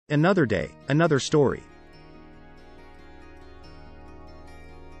Another day, another story.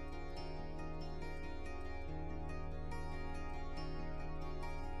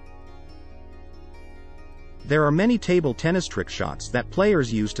 There are many table tennis trick shots that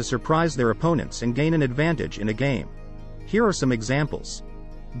players use to surprise their opponents and gain an advantage in a game. Here are some examples.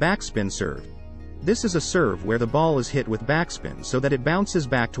 Backspin serve. This is a serve where the ball is hit with backspin so that it bounces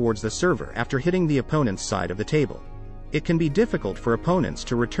back towards the server after hitting the opponent's side of the table. It can be difficult for opponents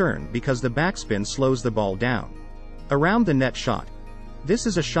to return because the backspin slows the ball down. Around the net shot. This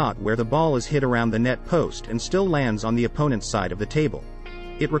is a shot where the ball is hit around the net post and still lands on the opponent's side of the table.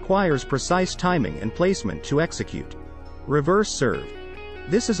 It requires precise timing and placement to execute. Reverse serve.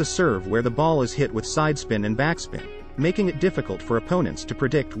 This is a serve where the ball is hit with sidespin and backspin, making it difficult for opponents to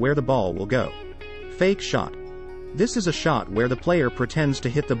predict where the ball will go. Fake shot. This is a shot where the player pretends to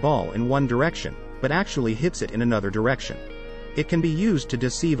hit the ball in one direction, but actually hits it in another direction. It can be used to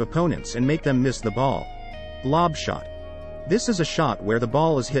deceive opponents and make them miss the ball. Lob shot. This is a shot where the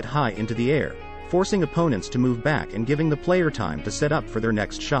ball is hit high into the air, forcing opponents to move back and giving the player time to set up for their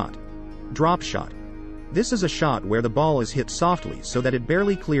next shot. Drop shot. This is a shot where the ball is hit softly so that it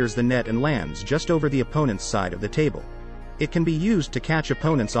barely clears the net and lands just over the opponent's side of the table. It can be used to catch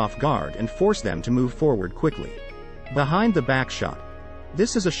opponents off guard and force them to move forward quickly. Behind the back shot.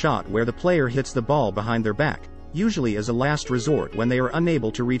 This is a shot where the player hits the ball behind their back, usually as a last resort when they are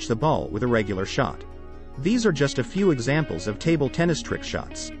unable to reach the ball with a regular shot. These are just a few examples of table tennis trick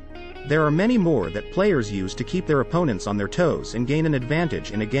shots. There are many more that players use to keep their opponents on their toes and gain an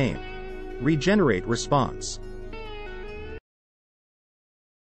advantage in a game. Regenerate response.